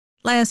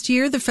Last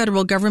year, the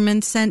federal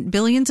government sent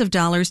billions of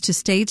dollars to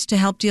states to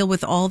help deal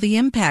with all the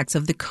impacts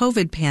of the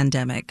COVID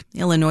pandemic.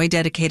 Illinois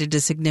dedicated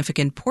a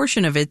significant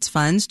portion of its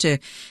funds to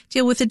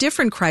deal with a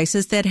different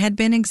crisis that had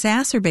been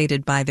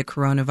exacerbated by the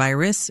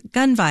coronavirus,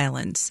 gun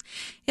violence.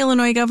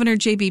 Illinois Governor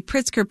J.B.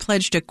 Pritzker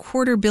pledged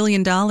 $250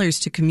 million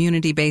to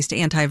community-based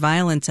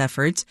anti-violence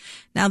efforts.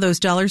 Now those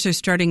dollars are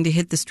starting to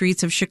hit the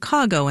streets of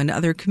Chicago and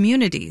other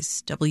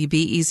communities.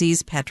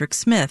 WBEZ's Patrick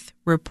Smith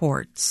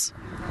reports.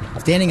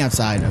 Standing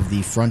outside of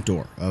the front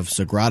door of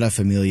Sagrada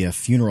Familia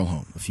Funeral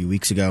Home a few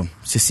weeks ago,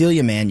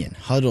 Cecilia Mannion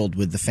huddled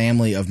with the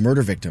family of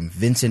murder victim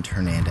Vincent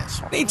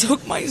Hernandez. They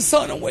took my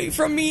son away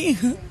from me.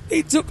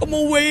 They took him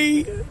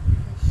away.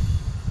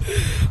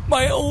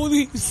 My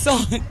only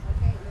son.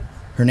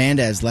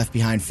 Hernandez left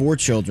behind 4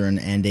 children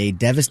and a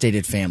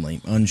devastated family,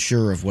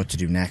 unsure of what to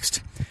do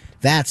next.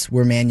 That's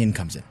where Mannion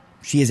comes in.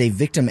 She is a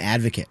victim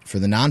advocate for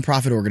the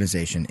nonprofit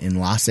organization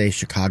Enlace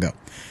Chicago.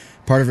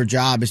 Part of her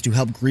job is to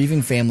help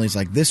grieving families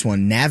like this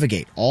one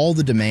navigate all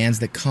the demands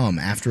that come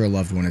after a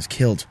loved one is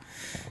killed.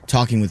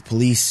 Talking with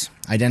police,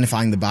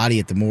 identifying the body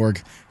at the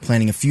morgue,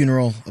 planning a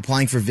funeral,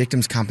 applying for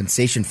victims'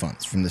 compensation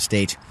funds from the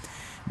state.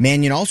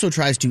 Mannion also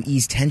tries to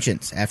ease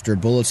tensions after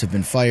bullets have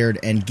been fired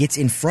and gets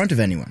in front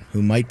of anyone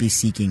who might be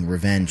seeking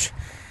revenge.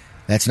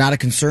 That's not a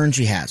concern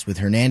she has with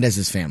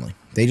Hernandez's family.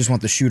 They just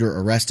want the shooter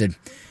arrested.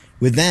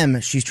 With them,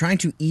 she's trying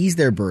to ease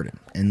their burden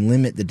and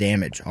limit the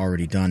damage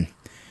already done.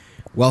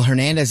 While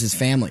Hernandez's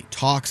family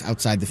talks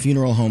outside the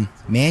funeral home,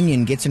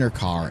 Mannion gets in her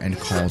car and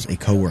calls a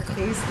coworker.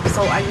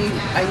 So I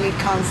need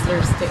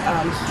counselors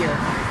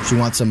here. She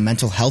wants some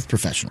mental health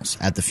professionals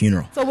at the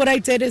funeral. So what I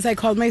did is I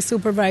called my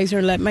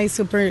supervisor, let my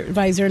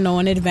supervisor know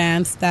in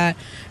advance that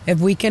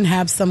if we can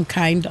have some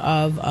kind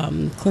of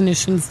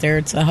clinicians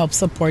there to help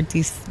support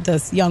these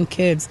young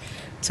kids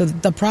to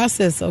the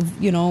process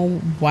of,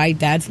 why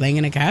dad's laying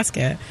in a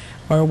casket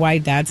or why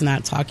dad's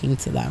not talking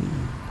to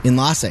them.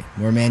 Enlace,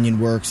 where Mannion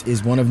works,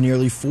 is one of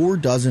nearly 4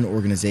 dozen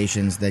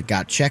organizations that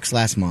got checks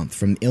last month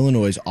from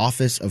Illinois'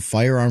 Office of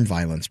Firearm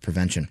Violence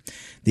Prevention.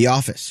 The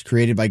office,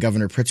 created by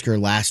Governor Pritzker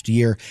last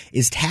year,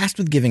 is tasked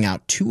with giving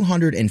out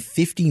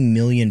 $250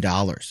 million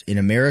in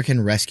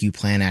American Rescue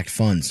Plan Act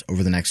funds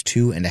over the next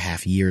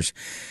 2.5 years.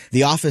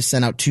 The office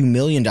sent out $2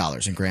 million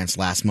in grants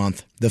last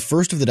month, the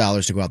first of the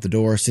dollars to go out the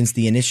door since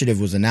the initiative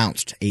was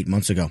announced 8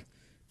 months ago.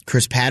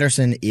 Chris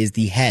Patterson is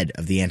the head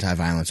of the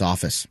anti-violence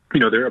office.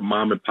 There are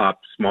mom and pop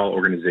small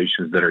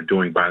organizations that are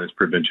doing violence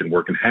prevention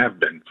work and have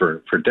been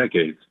for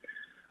decades.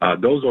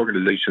 Those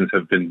organizations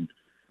have been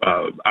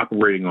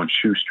operating on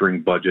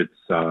shoestring budgets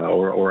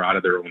or out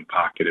of their own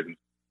pocket.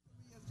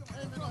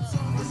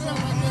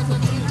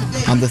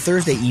 On the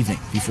Thursday evening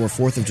before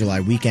 4th of July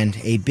weekend,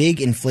 a big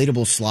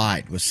inflatable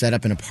slide was set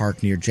up in a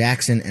park near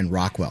Jackson and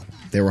Rockwell.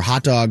 There were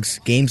hot dogs,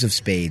 games of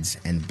spades,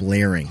 and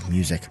blaring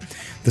music.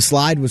 The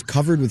slide was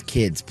covered with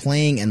kids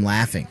playing and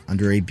laughing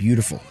under a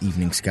beautiful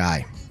evening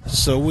sky.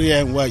 So we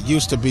at what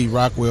used to be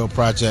Rockwell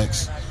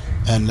Projects,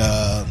 and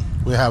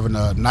we're having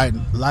a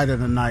light of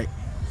the night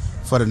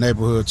for the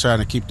neighborhood, trying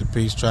to keep the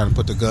peace, trying to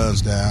put the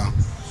guns down.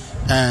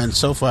 And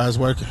so far, it's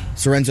working.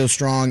 Sorenzo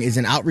Strong is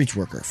an outreach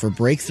worker for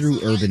Breakthrough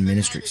Urban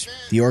Ministries,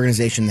 the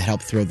organization that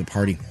helped throw the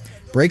party.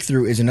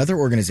 Breakthrough is another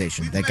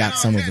organization that got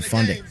some of the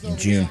funding in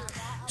June.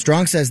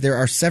 Strong says there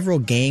are several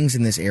gangs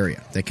in this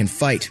area that can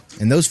fight,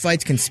 and those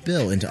fights can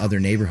spill into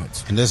other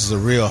neighborhoods. And this is a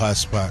real hot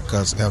spot,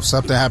 because if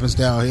something happens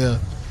down here,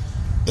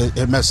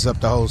 it messes up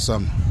the whole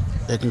summer.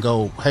 It can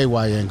go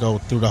haywire and go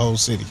through the whole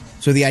city.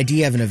 So the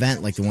idea of an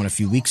event like the one a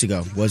few weeks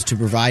ago was to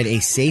provide a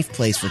safe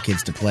place for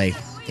kids to play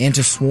and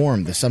to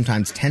swarm the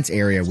sometimes tense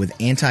area with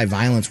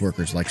anti-violence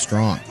workers like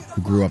Strong,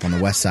 who grew up on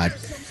the west side.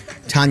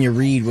 Tanya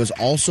Reed was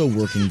also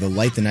working the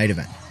Light the Night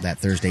event that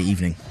Thursday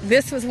evening.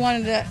 This was one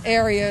of the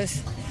areas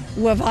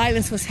where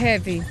violence was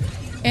heavy.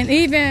 And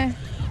even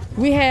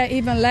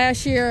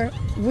last year,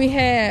 we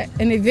had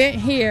an event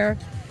here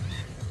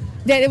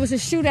that it was a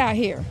shootout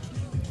here.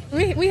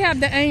 We have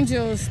the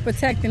angels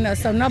protecting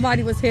us, so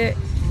nobody was hit.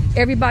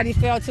 Everybody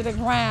fell to the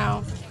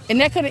ground. And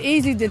that could have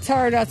easily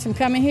deterred us from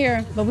coming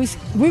here, but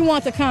we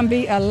want to come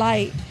be a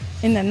light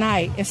in the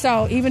night. And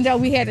so even though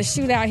we had a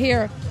shootout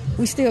here,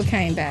 we still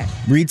came back.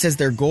 Reed says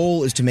their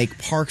goal is to make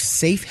parks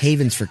safe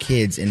havens for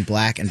kids in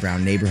black and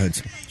brown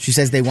neighborhoods. She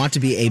says they want to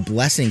be a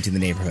blessing to the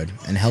neighborhood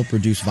and help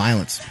reduce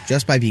violence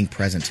just by being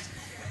present.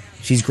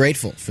 She's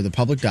grateful for the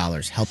public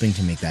dollars helping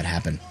to make that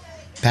happen.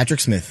 Patrick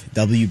Smith,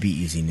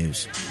 WBEZ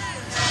News.